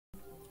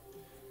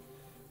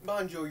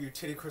Bonjour, you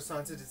titty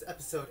croissants. It is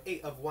episode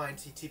 8 of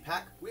YNTT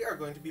Pack. We are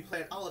going to be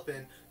playing all up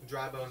in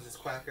Dry Bones is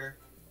Quacker.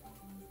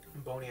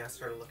 Bony ass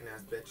started looking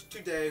ass bitch.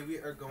 Today we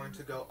are going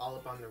to go all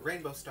up on the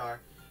Rainbow Star.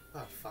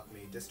 Oh, fuck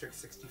me. District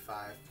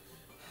 65.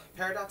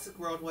 Paradoxic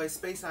Worldway,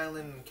 Space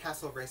Island, and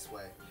Castle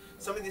Raceway.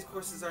 Some of these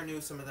courses are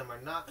new, some of them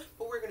are not,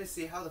 but we're going to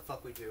see how the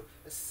fuck we do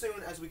as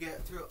soon as we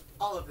get through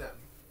all of them.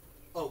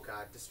 Oh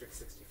god, District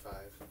 65.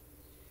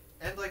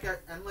 And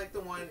like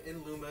the one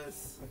in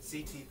Luma's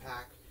CT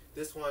Pack,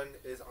 this one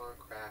is on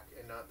crack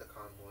and not the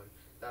con one.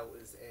 That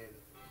was in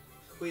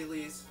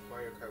Wheelie's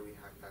Mario Kart Wii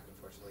Hack Pack,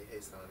 unfortunately. Hey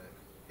Sonic.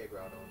 Hey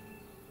Groudon.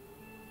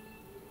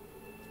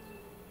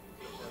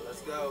 Now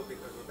let's go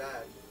because we're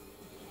bad.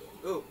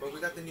 Ooh, but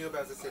we got the new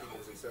Bowser City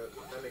music, so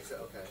that makes it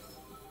okay.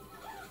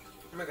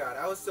 Oh my god,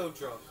 I was so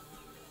drunk.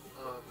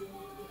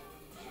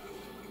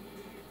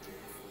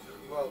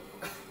 Well,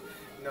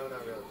 no,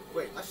 not really.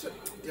 Wait, I should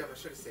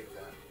have saved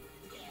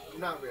that.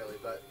 Not really,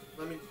 but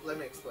let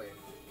me explain.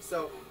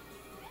 So,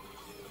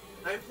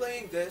 I'm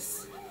playing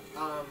this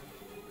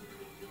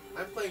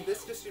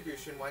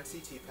distribution, Wine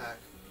CT Pack,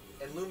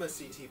 and Luma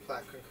CT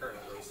Pack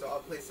concurrently. So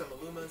I'll play some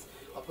of Luma's,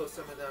 I'll post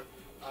some of them,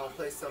 I'll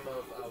play some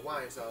of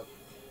Wine's,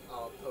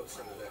 I'll post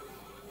some of it.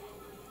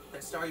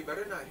 And Star, you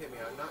better not hit me.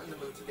 I'm not in the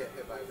mood to get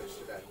hit by a bitch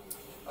today.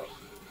 Oh.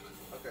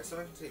 Okay, so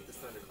I can take this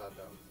Thundercloud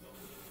though.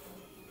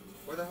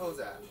 Where the hell's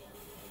at?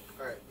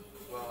 Alright,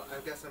 well,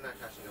 I guess I'm not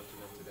catching up to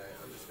them today.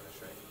 I'm just gonna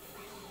shrink.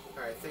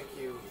 Alright, thank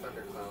you,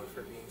 Thundercloud,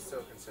 for being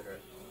so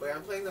considerate. But yeah,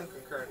 I'm playing them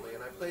concurrently,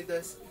 and I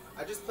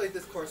just played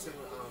this course in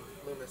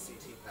Luma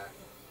CT Pack.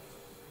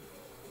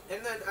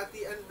 And then at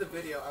the end of the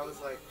video, I was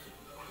like,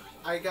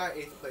 I got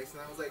 8th place,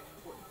 and I was like,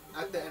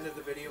 at the end of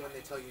the video when they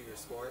tell you your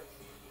score,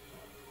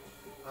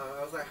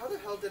 I was like, how the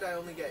hell did I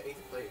only get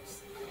 8th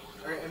place?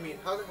 Or, I mean,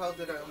 how the hell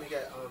did I only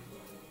get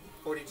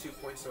 42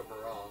 points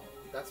overall?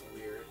 That's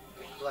weird.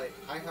 Like,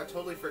 I had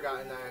totally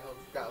forgotten that I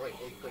got like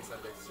 8th place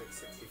on District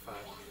 65.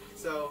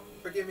 So,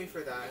 forgive me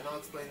for that, and I'll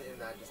explain it in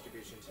that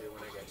distribution too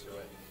when I get to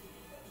it.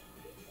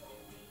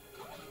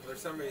 For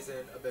some reason,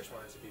 a bitch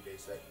wanted to be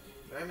basic.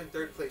 And I'm in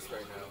 3rd place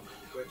right now,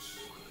 which,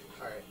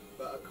 alright,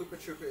 but a Koopa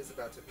Troopa is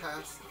about to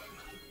pass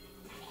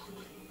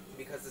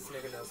because this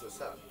nigga knows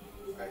what's up.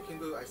 Alright,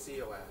 Kingu, I see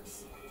your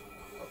ass.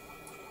 Oh,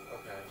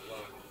 okay,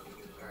 well,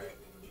 alright.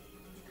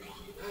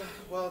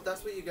 Well,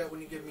 that's what you get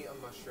when you give me a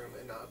mushroom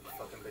and not a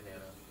fucking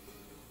banana.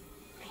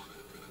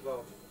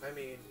 Well, I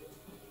mean,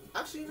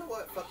 actually, you know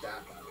what? Fuck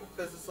that.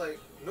 Because it's like,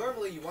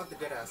 normally you want the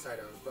good ass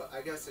items, but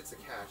I guess it's a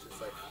catch.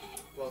 It's like,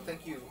 well,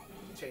 thank you,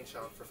 Chain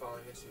Chomp, for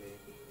falling into me.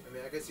 I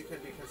mean, I guess you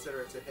couldn't be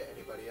considerate to hit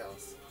anybody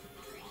else.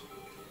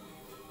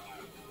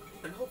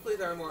 And hopefully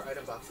there are more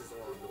item boxes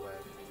along the way.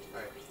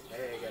 Alright,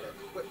 hey, get it.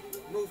 Wait,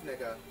 move,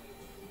 nigga.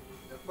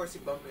 And of course he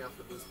bumped me off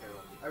the boost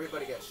panel.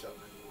 Everybody get shook.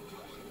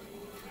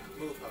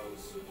 Move,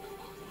 hoes.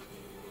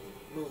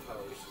 Move,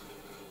 hoes.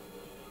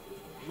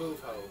 Move,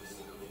 hoes.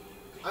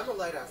 I'm a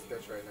light ass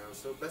bitch right now,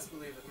 so best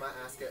believe if my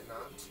ass get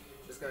knocked,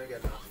 it's gonna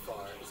get knocked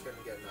far, it's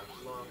gonna get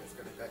knocked long, it's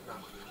gonna get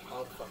knocked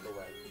all the fuck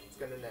away. It's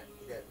gonna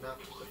get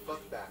knocked the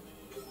fuck back.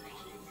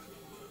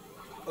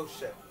 Oh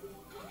shit.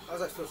 How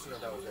was I supposed to know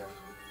that was there?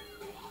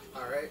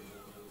 Alright.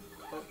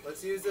 Well,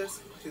 let's use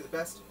this to the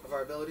best of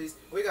our abilities.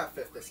 We got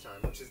 5th this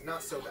time, which is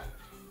not so bad.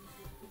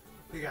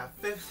 We got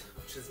 5th,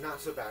 which is not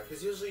so bad,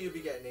 because usually you'd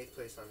be getting 8th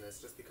place on this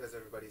just because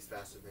everybody's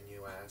faster than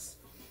you, ass.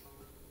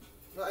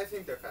 Well, I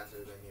think they're faster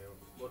than you.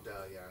 Well,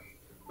 duh, yeah.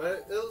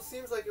 But it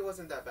seems like it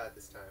wasn't that bad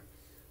this time.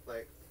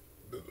 Like,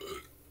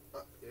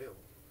 ew.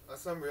 On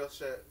some real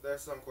shit, there's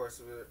some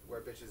courses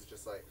where bitches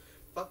just like,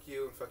 fuck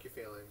you and fuck your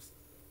feelings.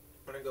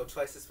 I'm gonna go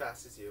twice as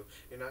fast as you.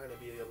 You're not gonna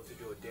be able to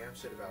do a damn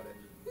shit about it.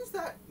 Who's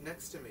that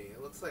next to me?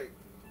 It looks like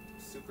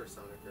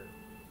Supersonic or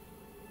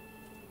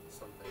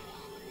something.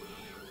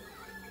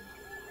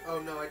 Oh,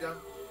 no, I don't.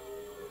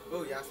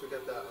 Oh, yes, we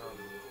got the,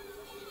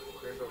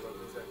 Rainbow Road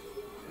music.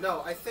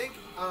 No, I think,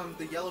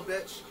 the yellow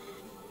bitch,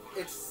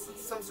 it's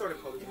some sort of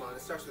Pokemon.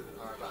 It starts with an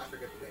R, but I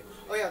forget the name.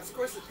 Oh yeah, this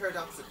course is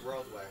Paradoxic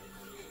Worldway.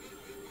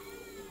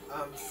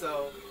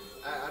 So,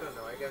 I don't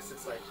know, I guess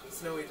it's like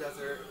Snowy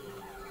Desert.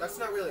 That's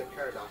not really a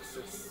paradox,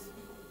 it's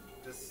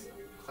just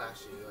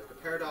clashy. Like,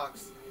 a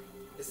paradox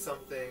is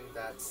something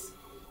that's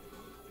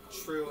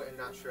true and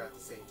not true at the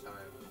same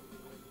time.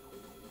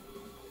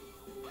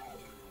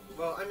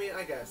 Well, I mean,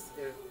 I guess,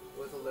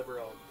 with a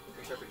liberal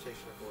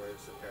interpretation of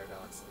words, a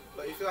paradox.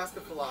 But if you ask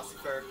a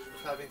philosopher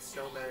if having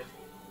snowmen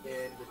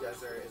in the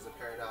desert is a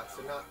paradox,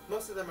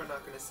 most of them are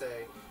not going to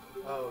say,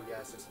 oh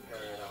yes, it's a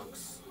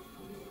paradox.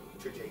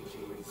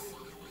 Trajages.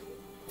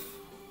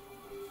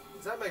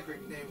 Is that my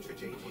Greek name,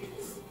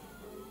 Trajages?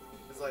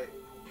 It's like,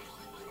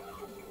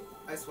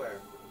 I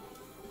swear,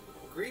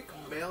 Greek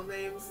male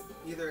names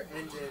either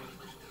end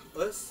in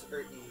us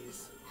or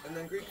e's, and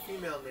then Greek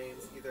female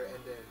names either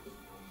end in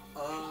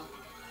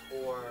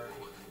or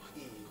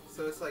e.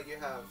 So it's like you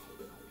have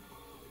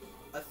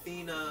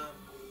Athena,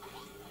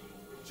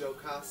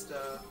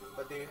 Jocasta,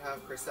 but then you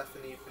have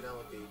Persephone,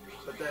 Penelope,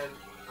 but then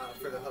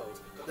for the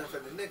hoes. But then for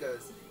the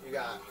niggas, you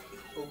got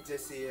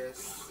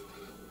Odysseus,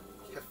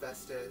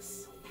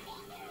 Hephaestus,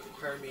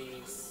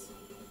 Hermes,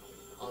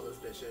 all those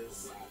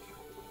bitches.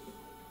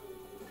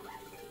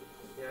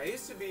 Yeah, I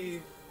used to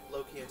be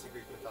low-key into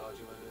Greek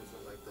mythology when I was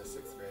in like the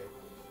 6th grade.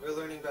 We were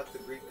learning about the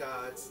Greek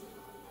gods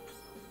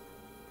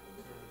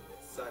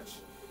and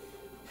such.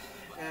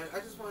 And I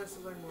just wanted to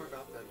learn more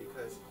about them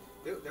because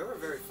they were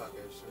very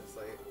fuckish. And it's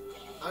like,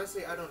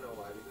 honestly, I don't know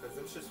why, because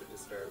them shits were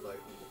disturbed.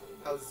 Like,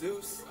 how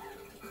Zeus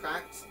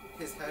cracked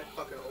his head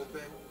fucking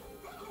open,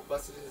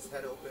 busted his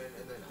head open,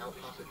 and then out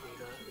popped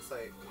Athena. It's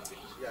like,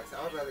 yeah,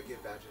 I would rather give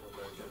vaginal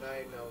birth. And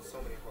I know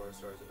so many horror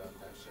stories about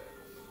that shit.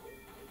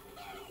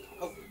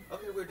 Oh,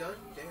 okay, we're done?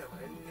 Damn,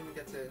 I didn't even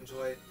get to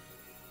enjoy.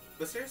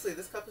 But seriously,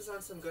 this cup is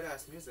on some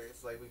good-ass music.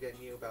 It's like we get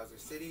Neo Bowser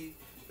City,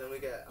 then we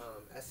get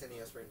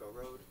SNES Rainbow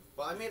Road.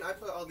 Well, I mean, I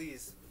put all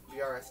these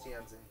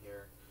VRSTMs in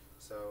here,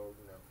 so,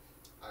 you know,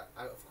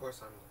 I of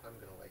course I'm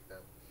gonna like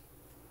them.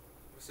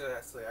 So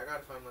that's like, I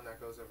gotta find one that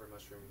goes over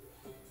Mushroom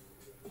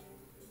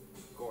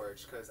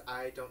Gorge, because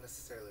I don't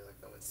necessarily like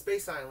that one.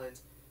 Space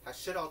Island has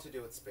shit all to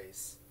do with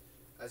space,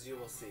 as you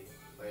will see.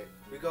 Like,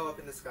 we go up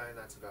in the sky and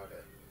that's about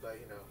it. But,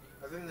 you know,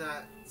 other than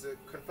that, it's a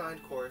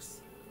confined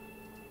course.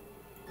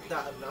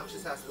 That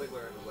obnoxious ass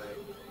Wiggler in the way.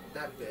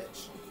 That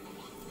bitch.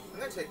 I'm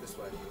gonna take this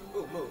way.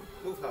 Ooh,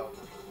 move, ho.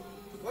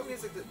 What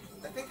music did,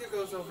 I think it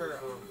goes over,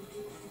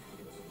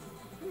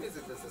 what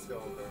music does this go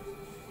over?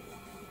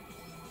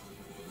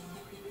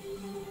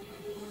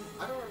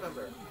 I don't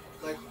remember,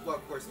 like,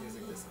 what course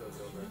music this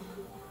goes over.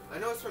 I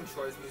know it's from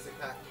Troy's music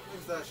pack.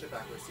 Here's that shit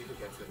backwards, see who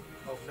gets it.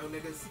 Oh, no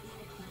niggas?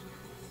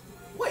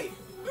 Wait,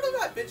 how did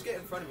that bitch get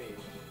in front of me?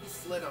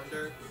 Slid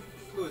under?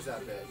 Who is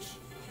that bitch?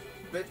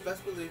 Bitch,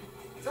 best believe.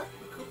 Is that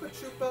Koopa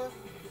Troopa?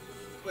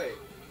 Wait.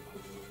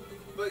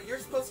 But you're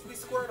supposed to be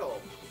Squirtle.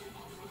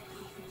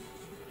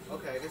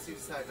 Okay, I guess you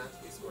decided not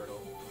to be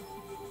Squirtle.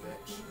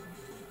 Bitch.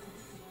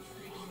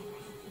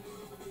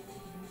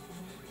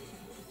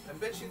 And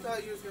bitch, you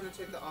thought you was gonna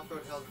take the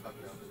off-road hell the fuck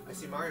no. I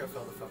see Mario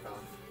fell the fuck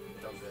off.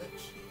 Dumb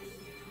bitch.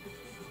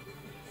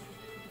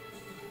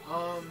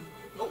 Oh,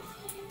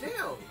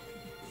 damn!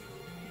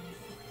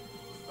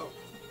 Oh,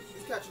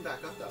 he's catching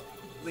back up though.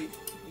 Leap.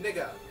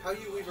 Nigga, how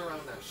you weave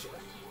around that shit?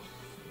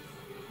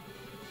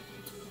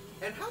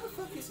 And how the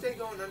fuck you stay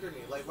going under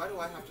me? Like, why do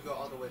I have to go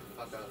all the way the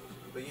fuck up?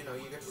 But you know,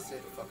 you get to stay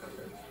the fuck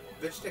under.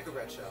 Bitch, take a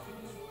red shell.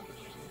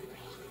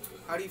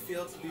 How do you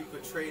feel to be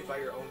betrayed by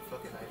your own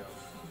fucking item?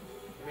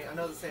 I mean, I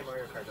know the same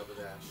Mario Kart Double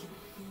Dash,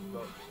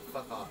 but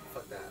fuck off,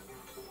 fuck that.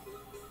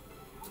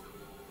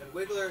 And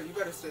Wiggler, you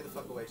better stay the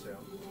fuck away too.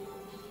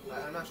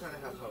 I'm not trying to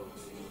have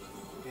hopes.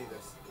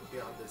 Be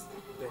on this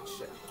bitch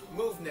shit.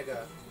 Move,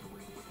 nigga.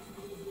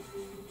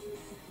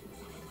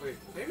 Wait,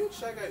 maybe it's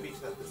Shy Guy Beach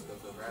that this goes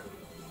over, I don't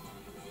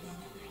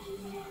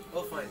know.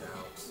 We'll find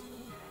out.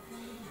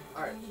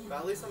 Alright, but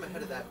at least I'm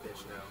ahead of that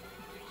bitch now.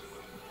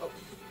 Oh,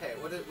 hey,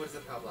 what is the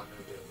power block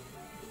gonna do?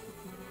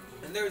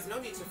 And there is no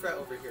need to fret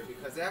over here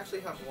because they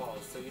actually have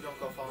walls, so you don't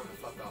go falling the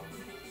fuck off.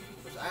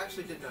 Which I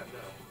actually did not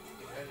know.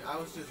 And I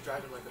was just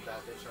driving like a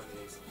bad bitch on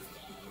these.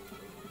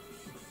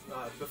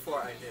 Before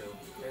I knew.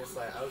 And it's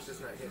like, I was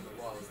just not hitting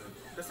the walls. And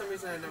for some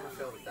reason I never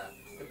failed at that.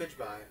 And bitch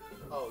bye.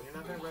 Oh, you're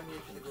not gonna run me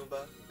into the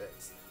Goomba?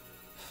 Thanks.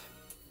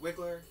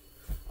 Wiggler.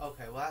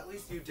 Okay, well at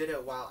least you did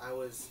it while I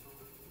was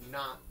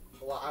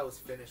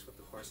finished with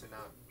the course and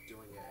not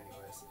doing it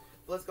anyways.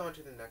 But let's go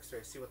into the next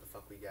race, see what the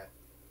fuck we get.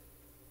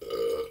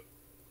 Ew.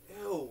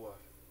 Oh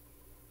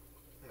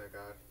my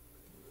god.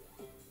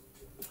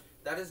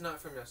 That is not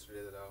from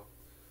yesterday though.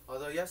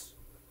 Although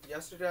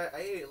yesterday I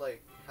ate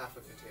like half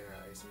a container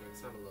of ice cream,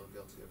 so I'm a little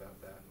guilty about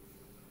that.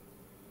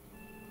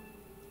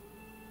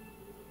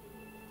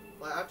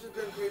 Like, I've just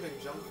been craving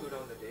junk food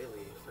on the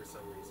daily for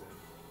some reason.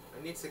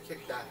 I need to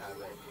kick that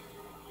habit.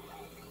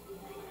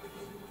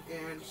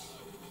 And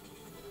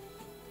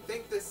I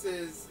think this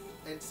is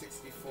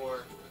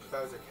N64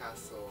 Bowser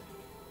Castle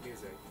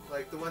music.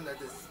 Like the one that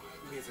this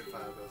music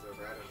file goes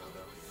over. I don't know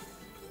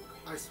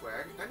though. I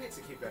swear, I need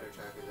to keep better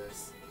track of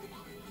this.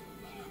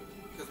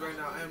 Because right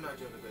now I am not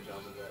doing a good job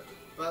of it.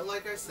 But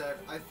like I said,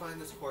 I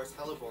find this course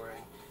hella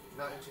boring,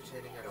 not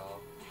entertaining at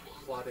all,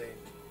 plotting,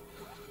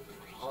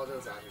 all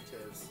those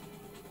adjectives.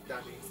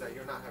 That means that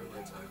you're not having a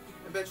good time.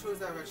 And bitch, who is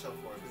that red shell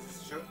for? Because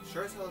this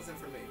sure as hell isn't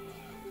for me.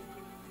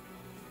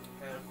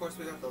 And of course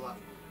we got the lava.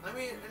 I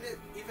mean, and it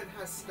even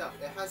has stuff.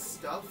 It has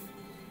stuff,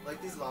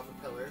 like these lava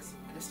pillars,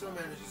 and it still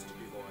manages to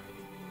be boring.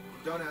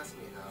 Don't ask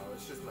me how,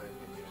 it's just my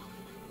opinion.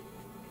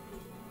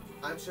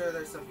 I'm sure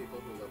there's some people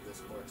who love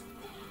this course.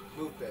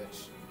 Move,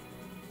 bitch.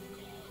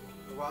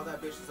 But while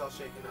that bitch is all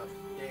shaken up,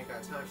 you ain't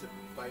got time to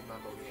bite my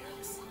bony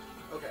ass.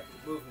 Okay,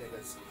 move,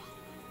 niggas.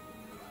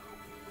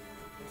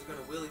 I'm just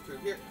gonna wheelie through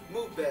here.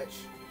 Move,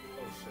 bitch!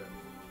 Oh, shit.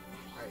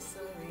 Alright,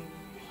 sorry.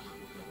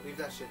 Leave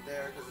that shit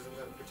there, because it's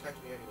gonna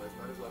protect me anyways.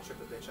 Might as well trip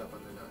a bitch up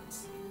on the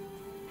nuts.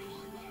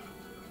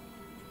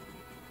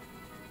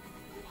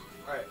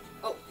 Alright.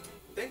 Oh!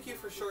 Thank you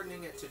for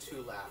shortening it to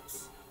 2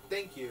 laps.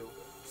 Thank you.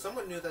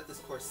 Someone knew that this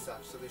course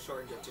sucked, so they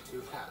shortened it to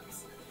 2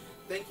 laps.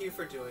 Thank you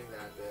for doing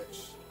that,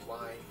 bitch.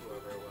 Wine,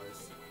 whoever it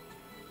was.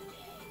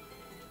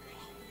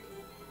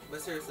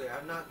 But seriously,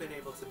 I've not been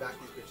able to back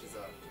these bitches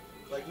up.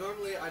 Like,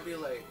 normally I'd be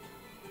like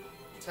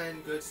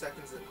 10 good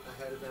seconds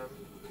ahead of them.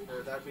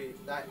 Or that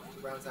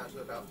rounds out to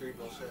about 3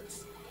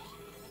 bullshits.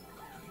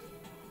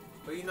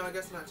 But you know, I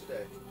guess not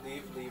today.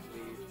 Leave, leave,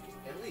 leave,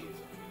 and leave.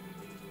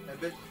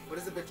 And what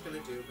is a bitch gonna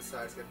do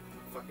besides get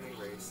fucking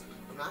erased?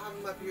 I'm not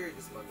having my period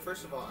this month.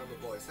 First of all, I'm a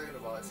boy. Second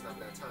of all, it's not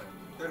that time.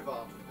 Third of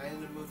all, I ain't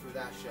in the mood for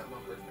that shit. I'm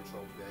on birth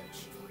control,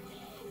 bitch.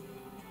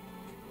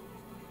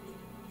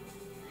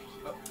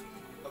 Oh,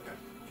 okay.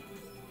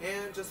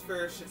 And just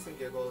for shits and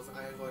giggles,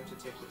 I am going to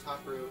take the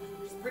top route,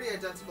 which is pretty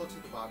identical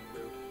to the bottom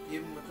route,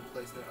 even with the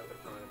placement of the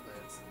piranha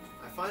plants.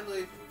 I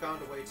finally found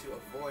a way to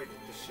avoid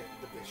the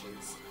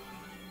bitches.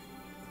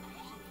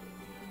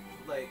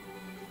 Like,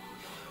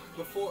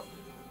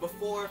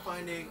 before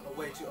finding a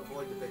way to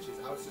avoid the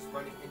bitches, I was just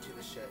running into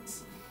the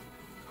shits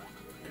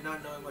and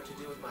not knowing what to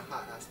do with my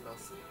hot ass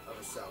mess of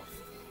a self.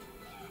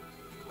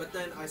 But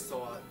then I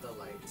saw the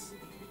lights.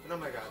 And oh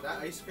my god, that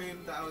ice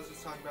cream that I was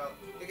just talking about,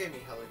 it gave me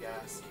hella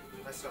gas.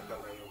 I stuck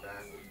up my real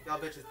bad. Y'all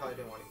bitches probably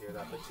didn't want to hear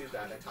that, but too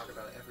bad. I talk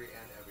about it everything.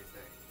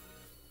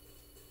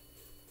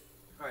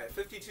 Alright,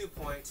 52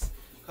 points,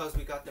 because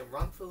we got them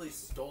wrongfully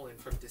stolen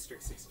from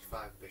District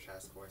 65, bitch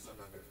ass course. I'm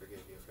not going to forgive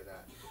you for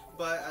that.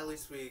 But at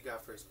least we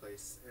got first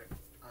place,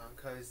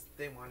 because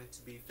they wanted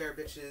to be fair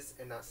bitches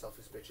and not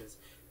selfish bitches.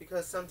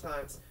 Because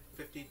sometimes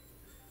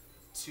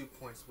 52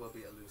 points will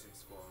be a losing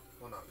score.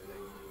 Well, not really.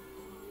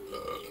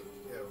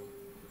 Ew.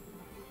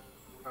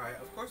 Alright,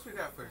 of course we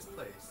got first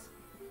place.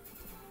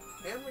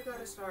 And we got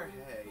a star,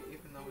 hey,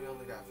 even though we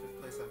only got 5th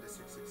place on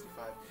District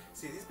 65.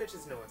 See, these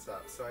bitches know what's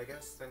up, so I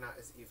guess they're not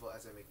as evil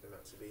as I make them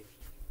out to be.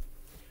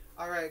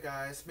 Alright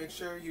guys, make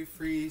sure you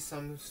free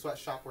some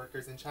sweatshop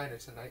workers in China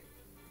tonight.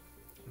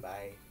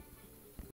 Bye.